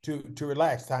 time to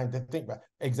relax, time to think about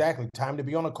exactly, time to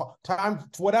be on a call, time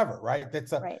to whatever, right?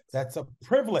 That's a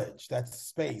privilege. That's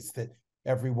space that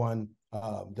everyone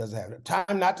doesn't have.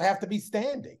 Time not to have to be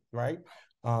standing, right?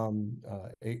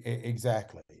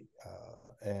 Exactly.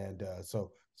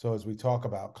 So as we talk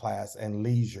about class and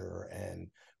leisure and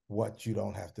what you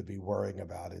don't have to be worrying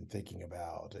about and thinking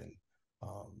about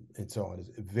and so on, is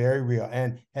very real.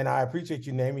 And I appreciate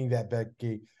you naming that,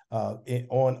 Becky,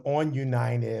 on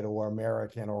United or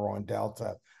American or on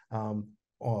Delta, or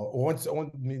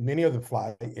on many of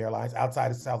the airlines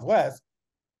outside of Southwest,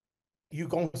 you're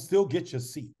going to still get your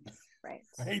seat.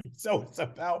 Right. So it's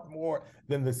about more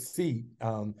than the seat.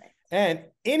 And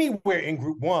anywhere in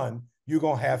group one, you're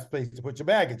going to have space to put your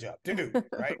baggage up too,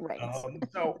 right?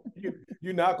 So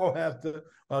you're not going to have to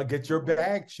get your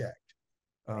bag checked.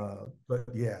 But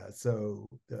yeah, so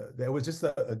that was just,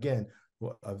 again,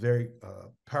 a very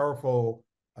powerful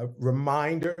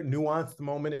reminder, nuanced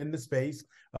moment in the space.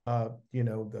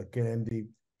 Again,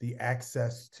 the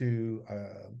access to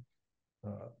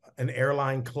an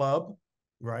airline club,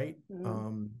 right?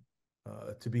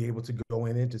 To be able to go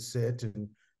in and to sit and,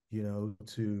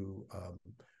 to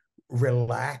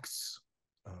relax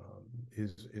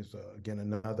is again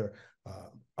another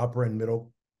upper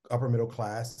middle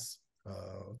class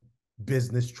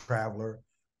business traveler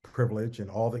privilege, and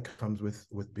all that comes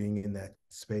with being in that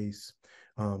space.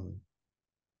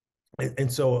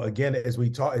 And so again, as we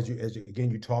talk, as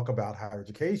you talk about higher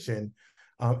education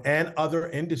and other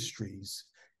industries,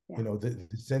 the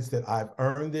sense that I've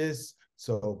earned this.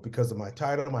 So because of my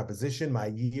title, my position, my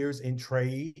years in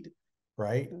trade,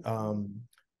 right?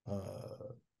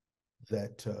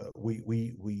 That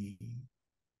we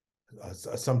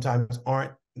sometimes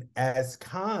aren't as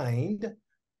kind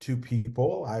to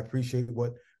people. I appreciate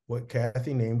what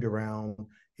Kathy named around,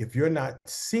 if you're not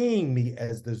seeing me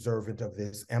as deserving of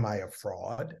this, am I a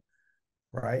fraud?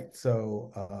 Right?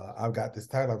 So I've got this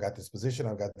title, I've got this position,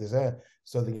 I've got this,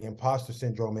 so the imposter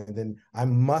syndrome, and then I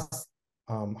must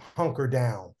hunker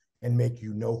down and make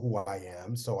you know who I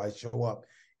am. So I show up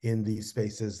in these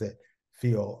spaces that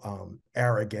feel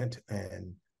arrogant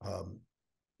and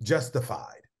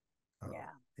justified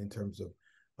in terms of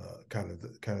kind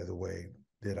of the way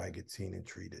that I get seen and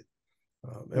treated.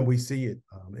 And we see it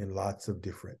in lots of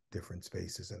different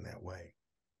spaces in that way.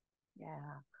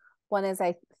 Yeah. One is,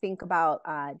 I think about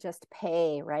just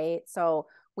pay, right? So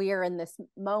we are in this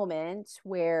moment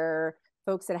where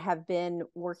folks that have been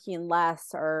working less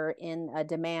are in a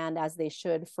demand, as they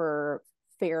should, for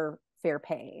fair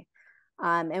pay.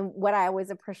 And what I always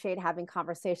appreciate having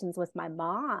conversations with my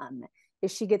mom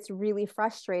is she gets really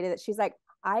frustrated that she's like,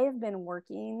 I have been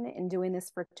working and doing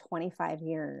this for 25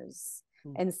 years.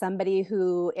 And somebody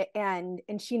who, and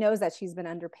she knows that she's been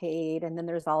underpaid. And then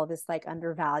there's all of this like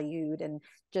undervalued and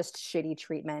just shitty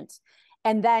treatment.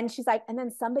 And then she's like, and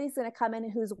then somebody's going to come in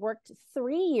who's worked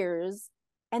 3 years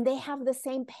and they have the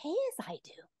same pay as I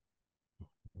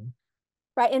do.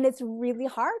 Right. And it's really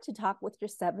hard to talk with your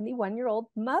 71-year-old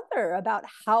mother about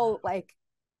how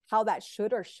that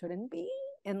should or shouldn't be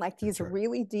in like these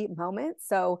really deep moments.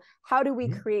 So how do we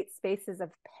create spaces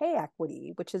of pay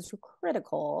equity, which is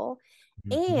critical,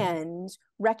 and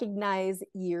recognize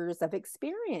years of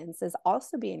experience as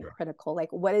also being critical?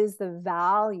 Like, what is the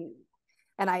value?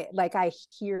 And I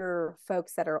hear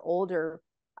folks that are older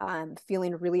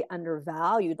feeling really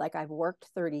undervalued. Like, I've worked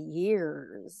 30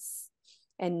 years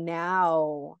and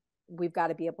now we've got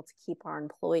to be able to keep our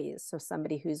employees. So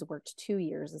somebody who's worked 2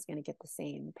 years is going to get the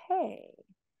same pay.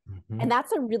 And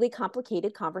that's a really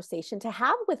complicated conversation to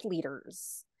have with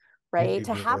leaders, right?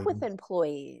 To have with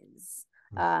employees,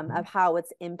 of how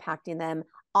it's impacting them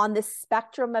on the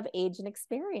spectrum of age and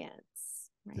experience,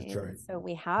 right? So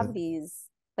we have these,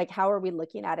 like, how are we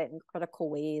looking at it in critical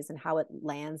ways and how it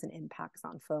lands and impacts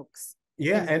on folks?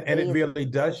 Yeah, and it really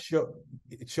does show,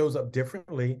 it shows up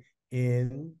differently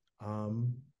in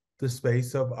the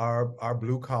space of our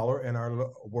blue collar and our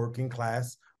working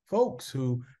class folks,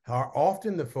 who are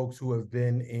often the folks who have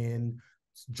been in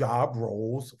job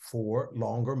roles for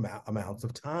longer amounts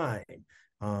of time.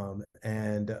 And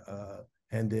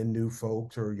then new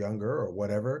folks or younger or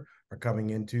whatever are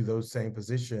coming into those same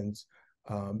positions,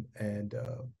 and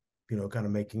kind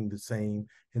of making the same,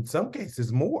 in some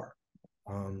cases more,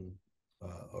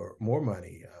 or more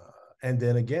money. And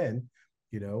then again,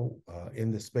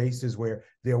 in the spaces where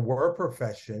there were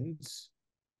professions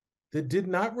that did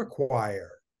not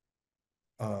require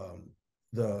a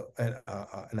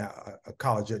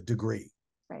college degree.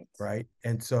 Right.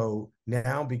 And so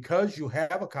now, because you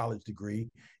have a college degree,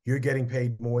 you're getting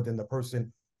paid more than the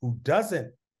person who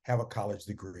doesn't have a college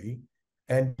degree,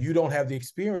 and you don't have the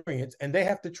experience, and they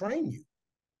have to train you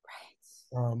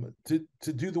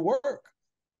to do the work.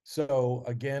 So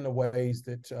again, the ways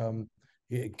that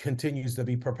it continues to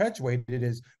be perpetuated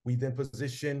is we then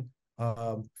position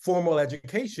formal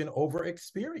education over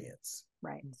experience.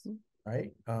 Right.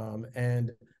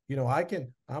 And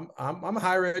I'm a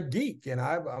higher ed geek, and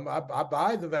I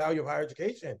buy the value of higher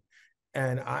education,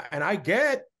 and I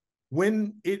get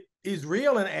when it is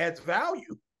real and adds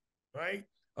value, right?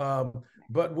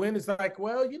 But when it's like,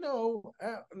 well,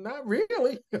 not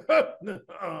really.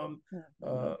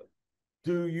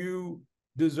 Do you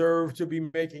deserve to be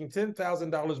making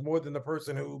 $10,000 more than the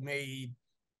person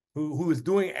who is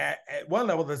doing at one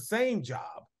level the same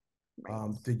job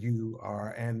that you are,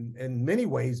 and in many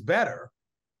ways better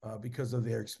because of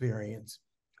their experience,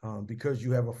 because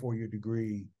you have a 4-year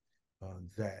degree?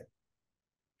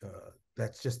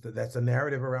 That's a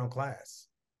narrative around class.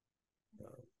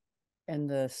 and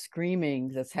the screaming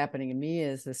that's happening in me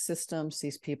is the system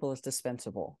sees people as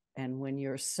dispensable. And when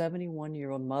your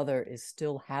 71-year-old mother is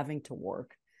still having to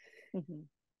work,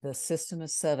 the system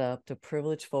is set up to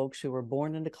privilege folks who were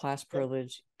born into class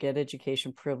privilege, get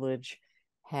education privilege,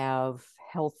 have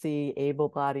healthy,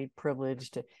 able-bodied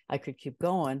privilege. I could keep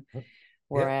going.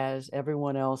 Whereas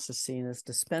everyone else is seen as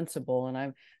dispensable. And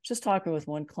I'm just talking with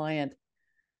one client,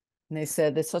 and they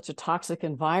said it's such a toxic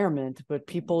environment, but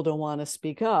people don't want to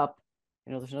speak up.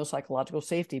 There's no psychological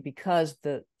safety because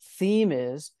the theme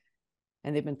is,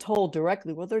 and they've been told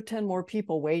directly, well, there are 10 more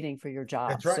people waiting for your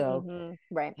job. That's right. So,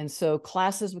 right. And so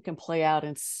classism can play out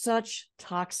in such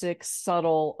toxic,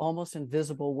 subtle, almost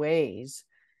invisible ways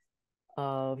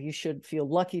of you should feel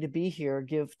lucky to be here,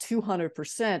 give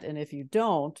 200%. And if you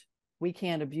don't, we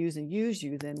can't abuse and use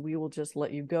you, then we will just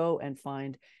let you go and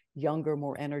find younger,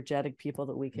 more energetic people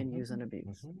that we can use and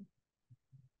abuse.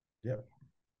 Yep.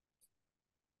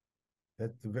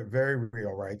 That's very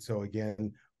real, right? So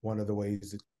again, one of the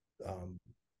ways that,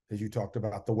 as you talked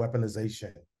about, the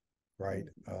weaponization, right,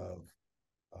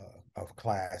 of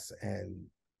class and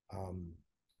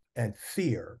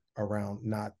fear around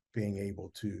not being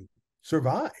able to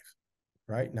survive,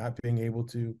 right? Not being able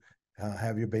to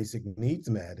have your basic needs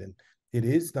met. And it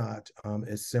is not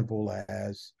as simple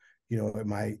as, it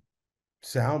might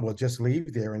sound, well, just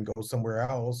leave there and go somewhere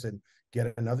else and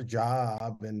get another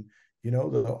job. And,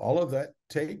 all of that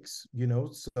takes,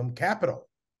 some capital,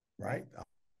 right?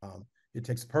 It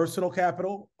takes personal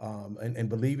capital and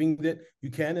believing that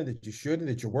you can and that you should and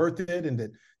that you're worth it and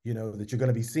that, that you're going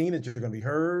to be seen, that you're going to be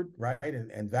heard, right?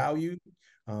 And valued.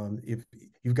 If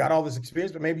you've got all this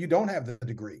experience, but maybe you don't have the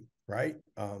degree, right?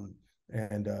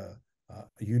 That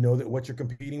what you're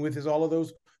competing with is all of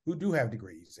those who do have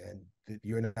degrees, and that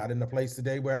you're not in a place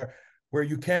today where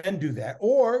you can do that,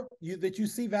 or that you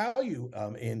see value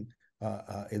in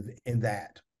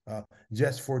that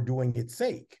just for doing its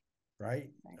sake, right?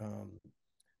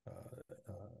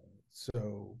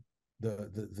 So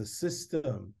the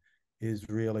system is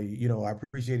really, I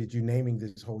appreciated you naming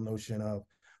this whole notion of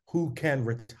who can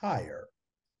retire,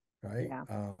 right?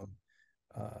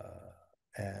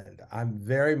 And I'm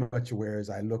very much aware as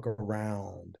I look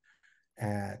around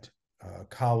at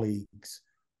colleagues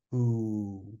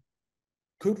who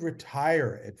could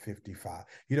retire at 55.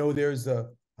 There's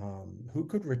who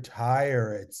could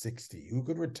retire at 60, who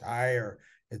could retire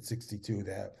at 62.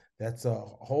 That's a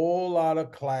whole lot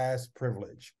of class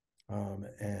privilege,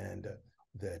 and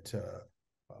that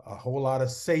a whole lot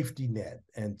of safety net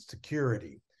and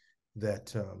security.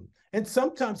 That and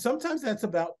sometimes that's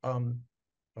about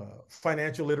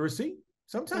financial literacy.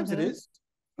 Sometimes it is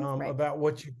about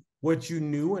what you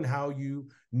knew and how you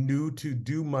knew to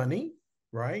do money,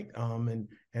 right?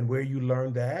 And where you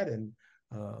learned that, and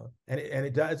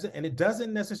it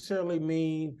doesn't necessarily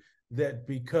mean that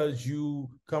because you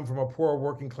come from a poor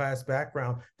working class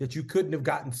background that you couldn't have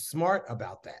gotten smart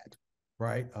about that,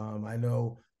 right? I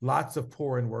know lots of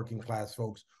poor and working class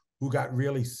folks who got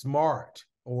really smart,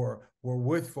 or were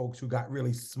with folks who got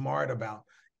really smart about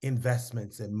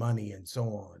investments and money and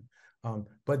so on.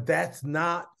 But that's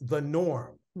not the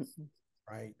norm,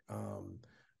 right?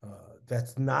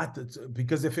 That's not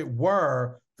because if it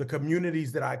were, the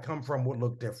communities that I come from would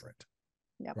look different,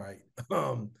 right?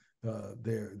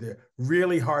 They're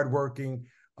really hardworking,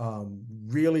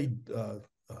 really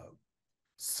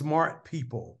smart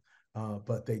people,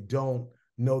 but they don't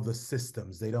know the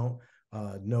systems. They don't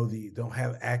don't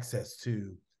have access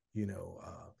to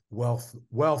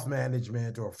wealth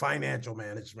management or financial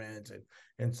management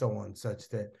and so on, such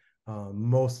that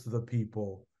most of the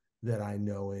people that I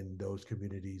know in those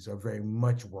communities are very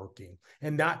much working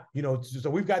and not, so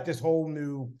we've got this whole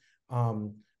new,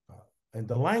 and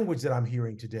the language that I'm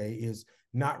hearing today is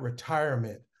not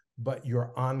retirement, but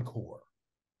your encore,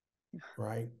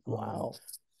 right? Wow.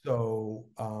 So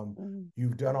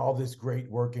you've done all this great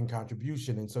work and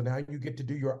contribution. And so now you get to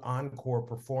do your encore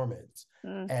performance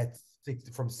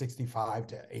from 65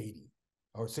 to 80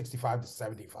 or 65 to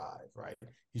 75, right?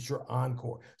 It's your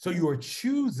encore. So you are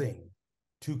choosing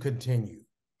to continue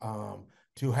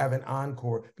to have an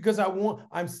encore because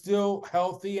I'm still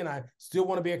healthy and I still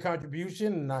want to be a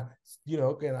contribution. And I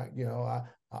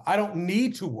don't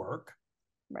need to work,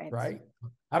 right?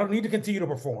 I don't need to continue to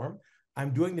perform.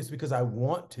 I'm doing this because I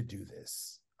want to do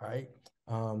this, right?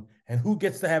 And who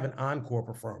gets to have an encore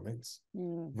performance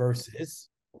versus,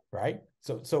 right?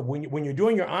 So when you're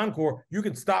doing your encore, you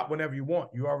can stop whenever you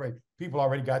want. People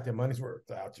already got their money's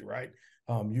worth out you, right?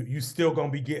 You still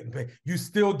gonna be getting paid. You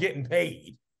still getting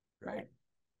paid, right?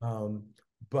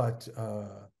 But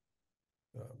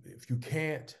if you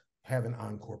can't have an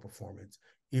encore performance,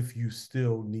 if you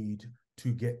still need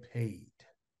to get paid.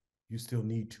 You still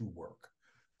need to work.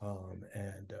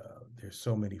 And there's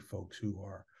so many folks who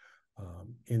are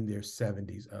in their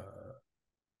 70s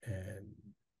and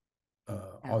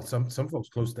some folks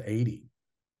close to 80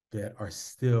 that are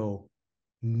still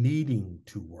needing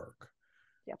to work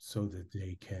so that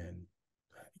they can,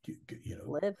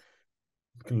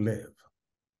 live.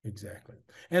 Exactly.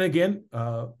 And again,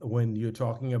 when you're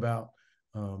talking about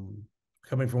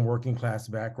coming from working class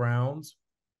backgrounds,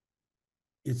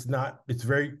 it's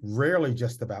very rarely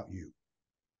just about you,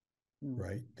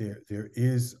 right? There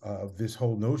is this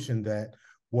whole notion that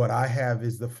what I have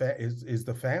is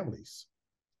the families,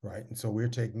 right? And so we're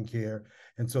taking care.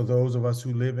 And so those of us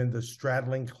who live in the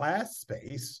straddling class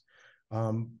space,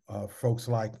 folks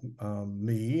like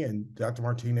me and Dr.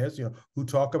 Martinez,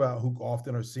 who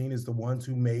often are seen as the ones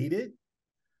who made it,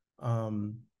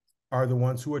 are the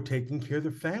ones who are taking care of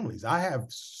their families. I have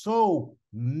so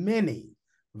many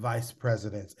vice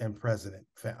presidents and president,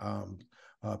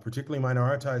 particularly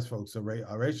minoritized folks,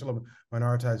 racial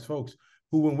minoritized folks,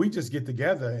 who, when we just get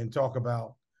together and talk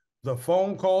about the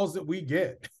phone calls that we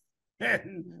get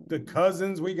and the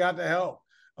cousins we got to help,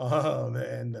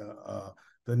 and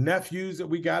the nephews that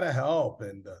we got to help,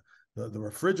 and the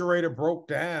refrigerator broke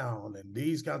down, and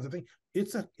these kinds of things.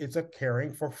 It's a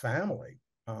caring for family.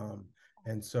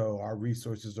 And so our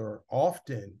resources are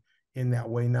often in that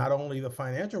way, not only the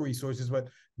financial resources, but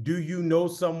do you know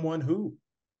someone who,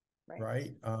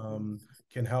 right,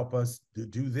 can help us to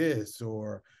do this,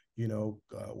 or,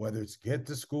 whether it's get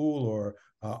to school, or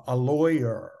a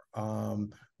lawyer,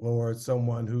 or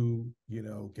someone who,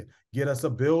 can get us a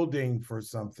building for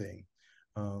something.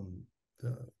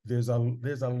 There's a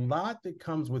lot that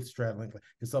comes with straddling.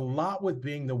 It's a lot with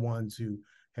being the ones who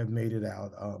have made it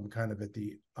out, kind of at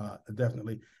the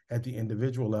definitely at the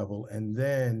individual level. And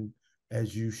then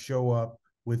as you show up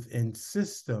within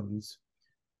systems,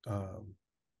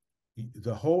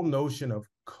 the whole notion of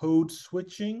code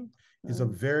switching is a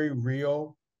very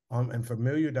real and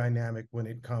familiar dynamic when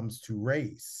it comes to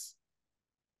race.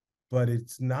 But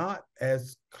it's not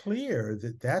as clear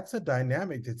that that's a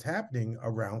dynamic that's happening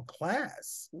around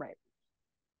class. Right.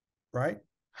 Right?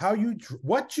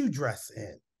 What you dress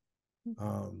in,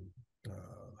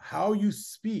 how you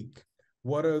speak,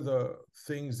 what are the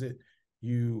things that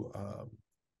you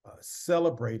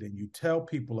celebrate and you tell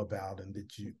people about, and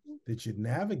that you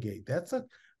navigate. That's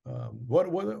what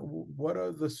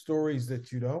are the stories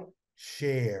that you don't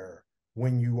share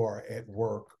when you are at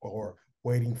work or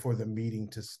waiting for the meeting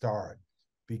to start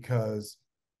because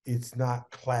it's not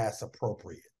class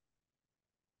appropriate.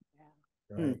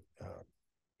 Right.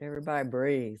 Everybody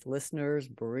breathe. Listeners,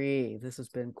 breathe. This has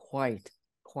been quite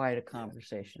a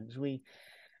conversation. As we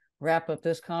wrap up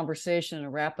this conversation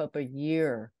and wrap up a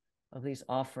year of these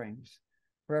offerings,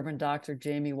 Reverend Dr.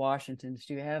 Jamie Washington,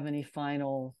 do you have any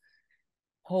final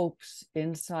hopes,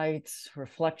 insights,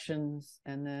 reflections?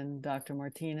 And then Dr.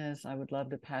 Martinez, I would love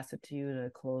to pass it to you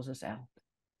to close us out,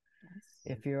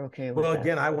 if you're okay with that. Well,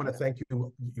 again, I want to thank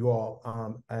you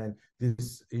all. And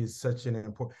this is such an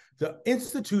important, the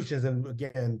institutions, and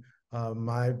again,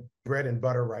 my bread and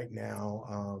butter right now,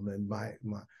 and my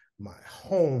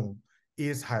home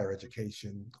is higher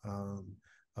education,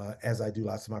 as I do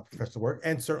lots of my professional work,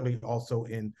 and certainly also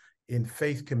in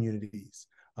faith communities.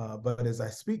 But as I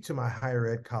speak to my higher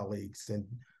ed colleagues, and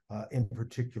in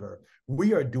particular,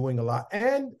 we are doing a lot,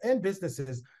 and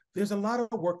businesses. There's a lot of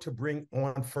work to bring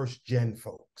on first gen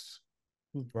folks,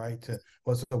 right?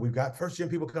 So we've got first gen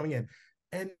people coming in,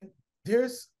 and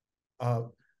there's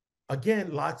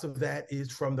again, lots of that is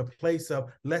from the place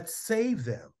of let's save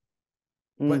them,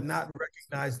 but not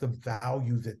recognize the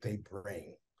value that they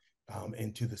bring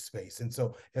into the space. And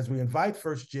so as we invite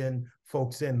first gen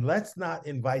folks in, let's not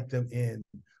invite them in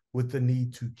with the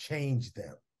need to change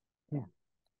them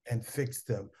and fix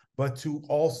them, but to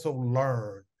also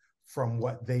learn from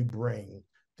what they bring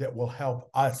that will help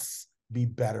us be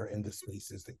better in the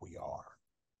spaces that we are.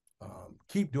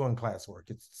 Keep doing classwork.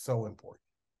 It's so important.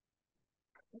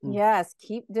 Yes,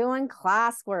 keep doing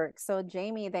classwork. So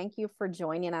Jamie, thank you for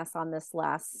joining us on this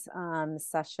last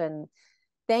session.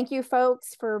 Thank you,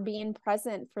 folks, for being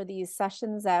present for these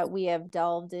sessions that we have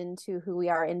delved into who we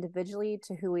are individually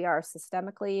to who we are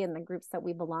systemically and the groups that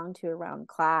we belong to around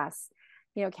class.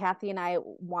 Kathy and I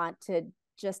want to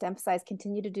just emphasize,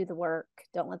 continue to do the work.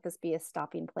 Don't let this be a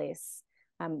stopping place.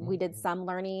 We did some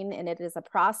learning, and it is a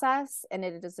process, and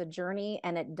it is a journey,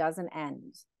 and it doesn't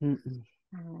end.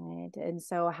 Right. And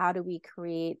so how do we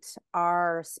create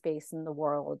our space in the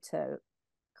world to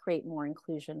create more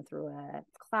inclusion through a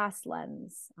class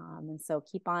lens? And so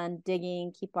keep on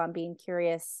digging, keep on being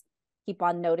curious, keep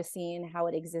on noticing how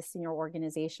it exists in your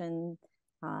organization.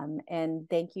 And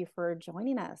thank you for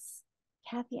joining us.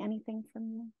 Kathy, anything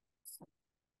from you?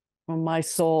 From my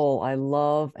soul, I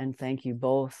love and thank you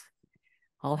both.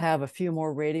 I'll have a few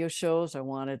more radio shows. I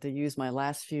wanted to use my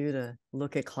last few to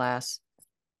look at class.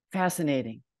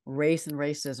 Fascinating. Race and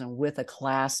racism with a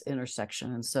class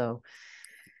intersection. And so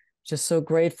just so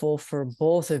grateful for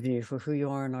both of you, for who you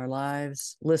are in our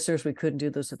lives. Listeners, we couldn't do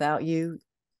this without you.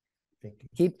 Thank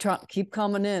you. Keep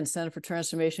coming in, Center for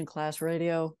Transformation Class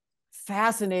Radio.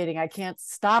 Fascinating. I can't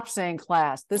stop saying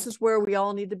class. This is where we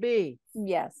all need to be.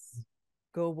 Yes.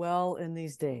 Go well in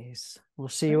these days. We'll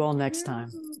see you all next time.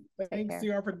 Thanks to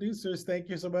our producers. Thank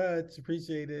you so much.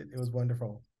 Appreciate it. It was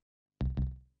wonderful.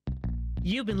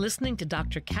 You've been listening to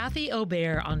Dr. Kathy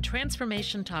Obear on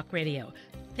Transformation Talk Radio.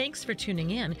 Thanks for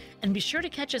tuning in, and be sure to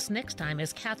catch us next time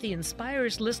as Kathy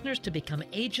inspires listeners to become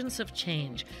agents of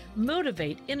change,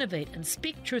 motivate, innovate, and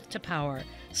speak truth to power.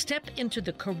 Step into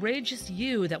the courageous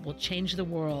you that will change the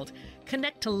world.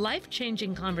 Connect to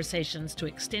life-changing conversations to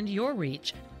extend your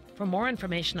reach. For more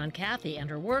information on Kathy and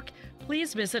her work,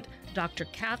 please visit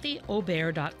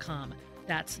drkathyobear.com.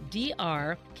 That's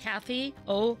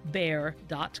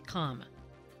drkathyobear.com.